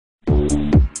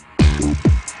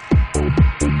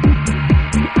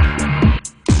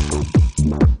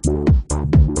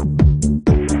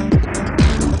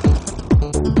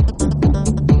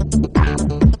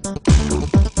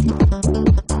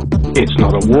It's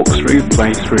not a walkthrough,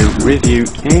 playthrough, review,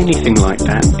 anything like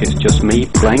that. It's just me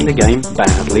playing the game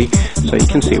badly so you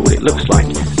can see what it looks like.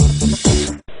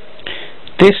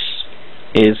 This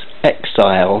is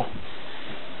Exile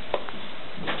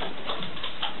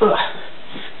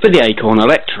for the Acorn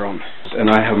Electron, and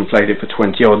I haven't played it for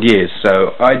 20 odd years,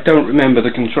 so I don't remember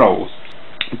the controls,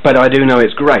 but I do know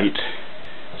it's great.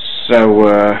 So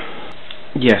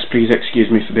yes, please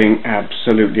excuse me for being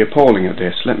absolutely appalling at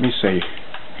this. Let me see.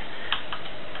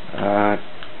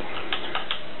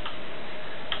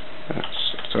 That's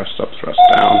thrust up, thrust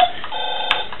down.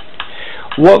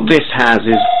 What this has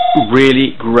is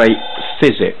really great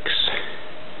physics.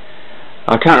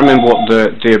 I can't remember what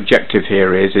the objective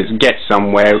here is. It's get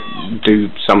somewhere, do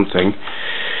something.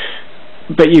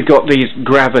 But you've got these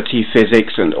gravity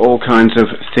physics and all kinds of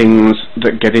things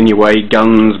that get in your way.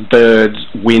 Guns, birds,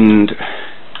 wind,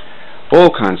 all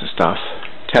kinds of stuff.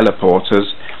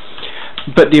 Teleporters.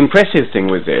 But the impressive thing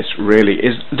with this really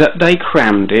is that they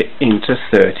crammed it into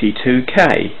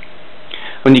 32K.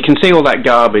 When you can see all that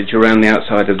garbage around the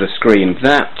outside of the screen,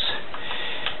 that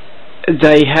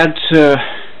they had to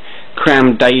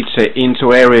cram data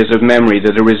into areas of memory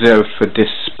that are reserved for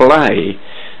display,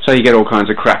 so you get all kinds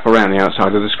of crap around the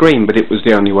outside of the screen, but it was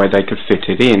the only way they could fit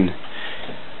it in.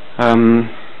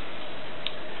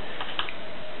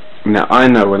 Now I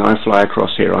know when I fly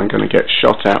across here I'm going to get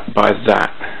shot at by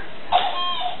that.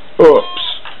 Oops.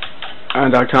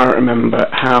 And I can't remember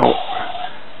how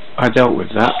I dealt with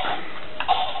that.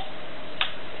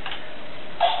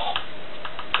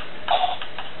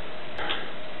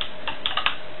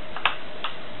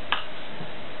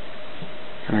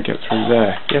 Can I get through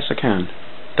there? Yes, I can.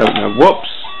 Don't know. Whoops!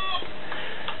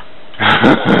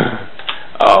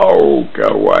 Oh, go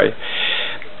away.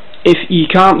 If you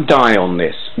can't die on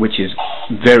this, which is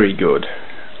very good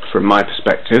from my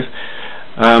perspective,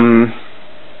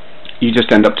 you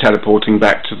just end up teleporting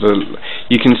back to the...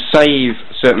 You can save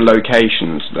certain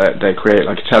locations that they create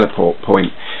like a teleport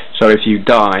point, so if you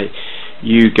die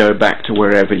you go back to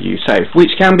wherever you save,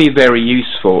 which can be very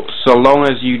useful so long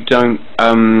as you don't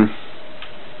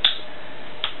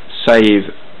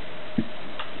save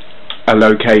a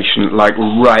location like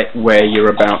right where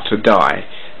you're about to die.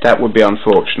 That would be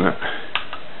unfortunate.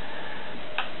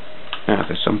 Now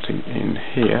there's something in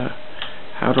here.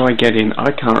 How do I get in?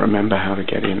 I can't remember how to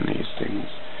get in these things.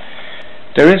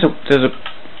 There's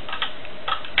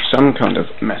some kind of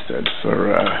method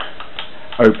for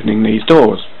opening these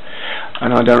doors,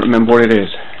 and I don't remember what it is,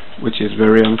 which is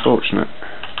very unfortunate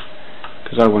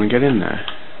because I want to get in there.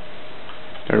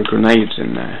 There are grenades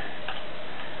in there.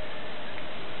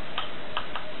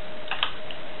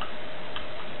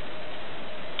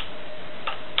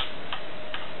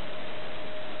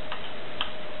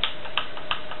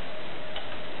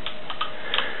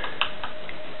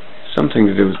 Something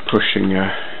to do with pushing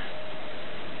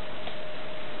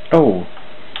oh,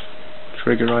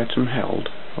 trigger item held.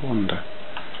 I wonder.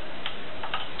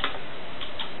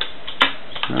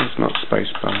 No, it's not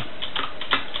spacebar.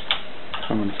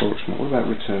 How unfortunate. What about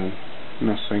return?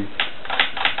 Nothing.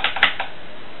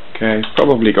 Okay,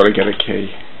 probably got to get a key.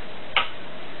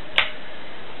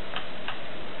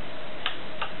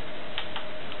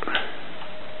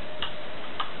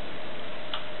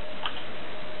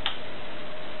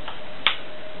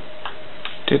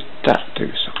 Did that do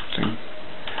something?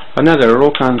 I know there are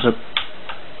all kinds of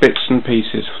bits and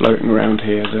pieces floating around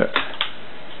here that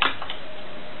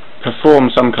perform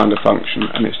some kind of function,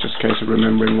 and it's just a case of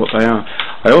remembering what they are.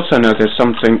 I also know there's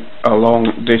something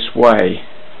along this way,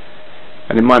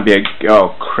 and it might be a...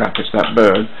 oh crap, it's that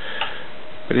bird.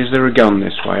 But is there a gun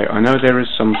this way? I know there is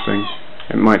something.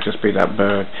 It might just be that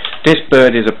bird. This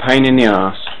bird is a pain in the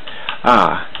arse.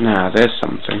 Ah, now there's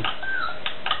something.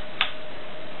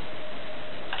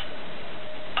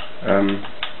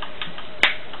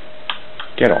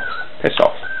 Get off. Piss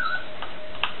off.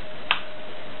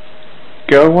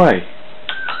 Go away.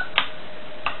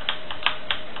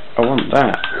 I want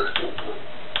that.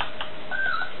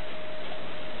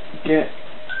 Get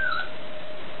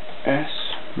S,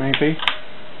 maybe.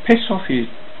 Piss off, you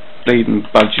bleeding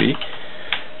budgie.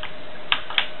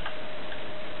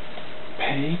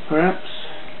 P, perhaps?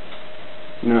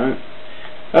 No.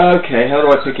 Okay, how do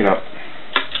I pick it up?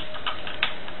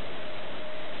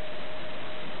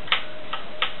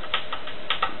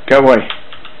 Go away.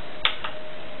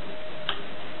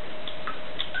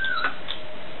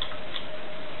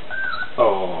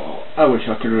 Oh, I wish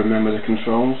I could remember the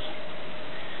controls.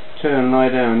 Turn, lie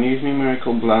down, use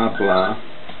numerical blah blah.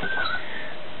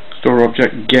 Store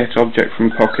object, get object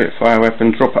from pocket, fire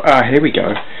weapon, drop... ah, here we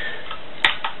go.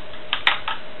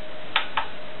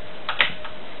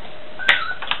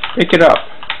 Pick it up.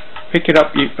 Pick it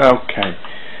up, you... Okay.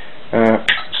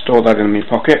 Store that in my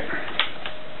pocket.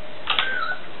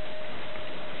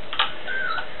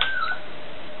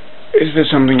 Is there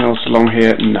something else along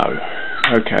here? No.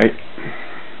 Okay.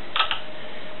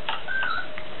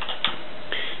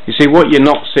 You see, what you're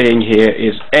not seeing here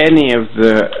is any of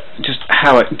the... just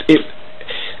how it...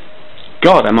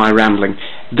 God, am I rambling.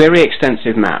 Very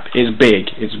extensive map. It's big.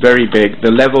 It's very big.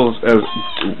 The levels of...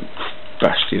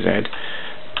 bashed his head.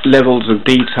 Levels of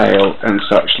detail and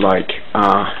such like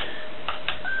are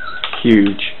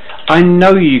huge. I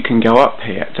know you can go up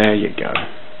here. There you go.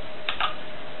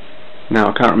 Now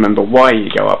I can't remember why you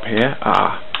go up here.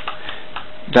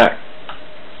 That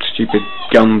stupid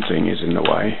gun thing is in the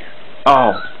way.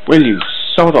 Oh, will you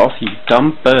sod off, you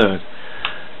dumb bird.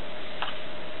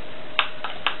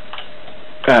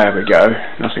 There we go.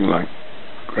 Nothing like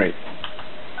great.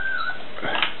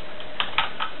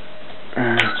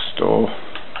 Store.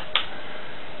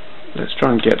 Let's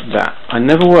try and get that. I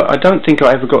don't think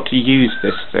I ever got to use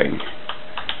this thing.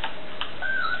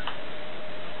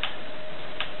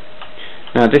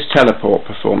 Now this teleport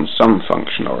performs some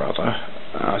function or other.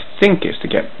 I think it's to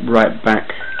get right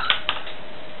back.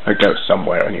 I go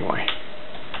somewhere anyway.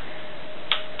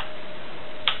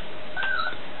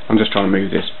 I'm just trying to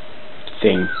move this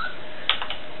thing.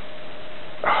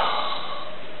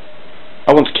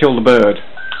 I want to kill the bird.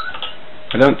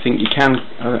 I don't think you can.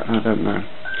 I don't know.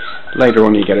 Later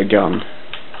on you get a gun.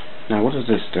 Now what does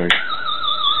this do? Is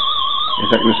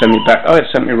that going to send me back? Oh, it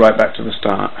sent me right back to the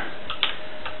start.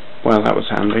 Well, that was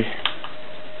handy.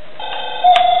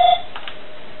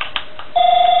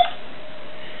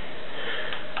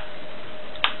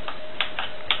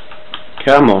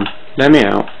 Come on, let me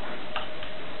out.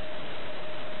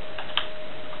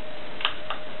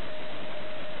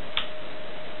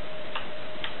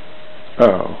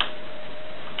 Oh.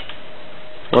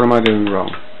 What am I doing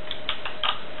wrong?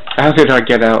 How did I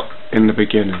get out in the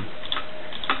beginning?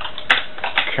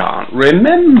 Can't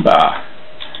remember.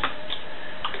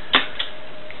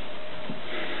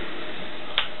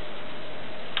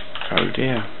 Oh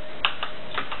dear.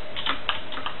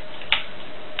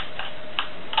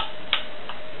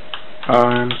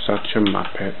 I'm such a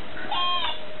muppet.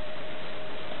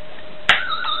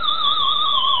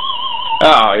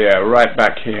 Oh yeah, right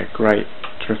back here. Great.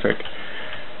 Terrific.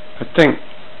 I think...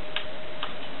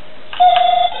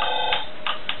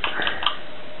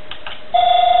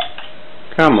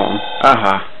 Come on.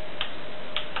 Aha.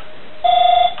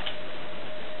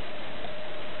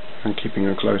 I'm keeping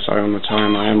a close eye on the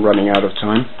time. I am running out of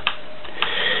time.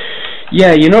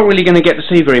 Yeah, you're not really going to get to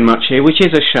see very much here, which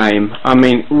is a shame. I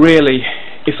mean, really,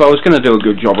 if I was going to do a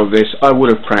good job of this, I would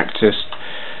have practiced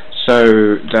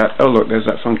so that... Oh, look, there's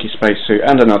that funky spacesuit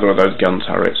and another of those gun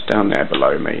turrets down there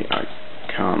below me. I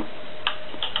can't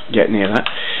get near that.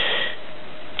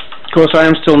 Of course, I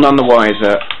am still none the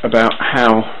wiser about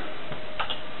how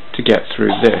to get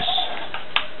through this.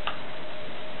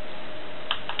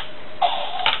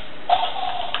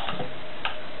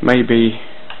 Maybe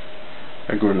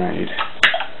a grenade.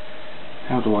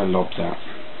 How do I lob that?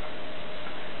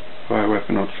 Fire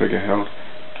weapon or trigger held.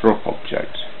 Drop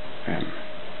object.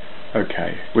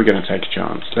 Okay, we're going to take a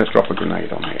chance. Let's drop a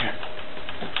grenade on here.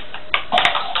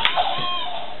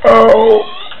 Oh!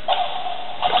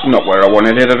 It's not where I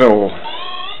wanted it at all.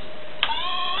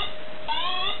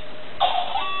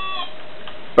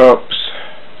 Oops.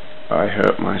 I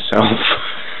hurt myself.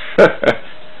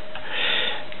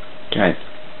 Okay.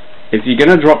 If you're going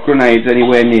to drop grenades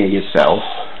anywhere near yourself,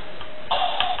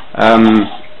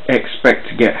 expect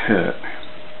to get hurt.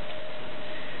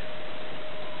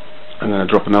 I'm going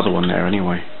to drop another one there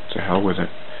anyway. To hell with it.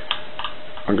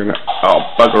 I'm going to...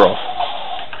 Oh, bugger off.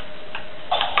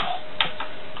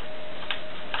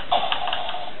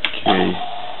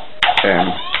 G-M.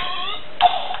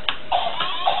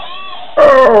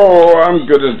 Oh, I'm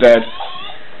good as dead.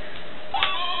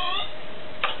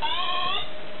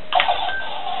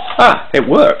 Ah, it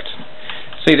worked.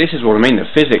 See, this is what I mean. The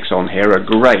physics on here are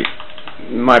great.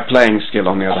 My playing skill,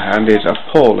 on the other hand, is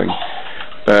appalling.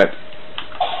 But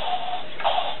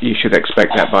you should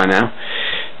expect that by now.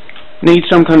 Need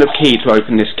some kind of key to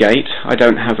open this gate. I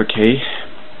don't have a key,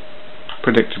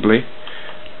 predictably.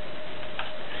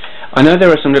 I know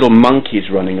there are some little monkeys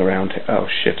running around here. Oh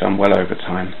shit, I'm well over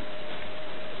time.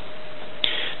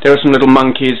 There are some little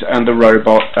monkeys and a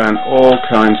robot and all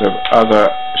kinds of other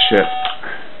shit.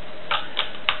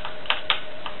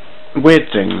 Weird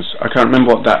things. I can't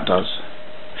remember what that does.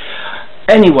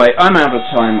 Anyway, I'm out of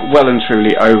time. Well and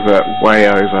truly over. Way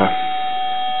over.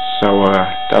 So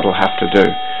that'll have to do.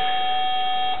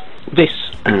 This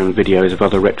and videos of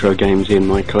other retro games in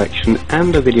my collection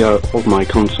and a video of my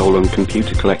console and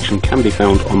computer collection can be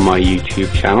found on my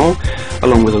YouTube channel,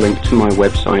 along with a link to my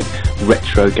website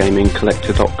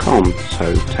retrogamingcollector.com,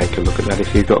 so take a look at that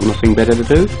if you've got nothing better to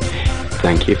do.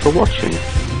 Thank you for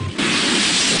watching.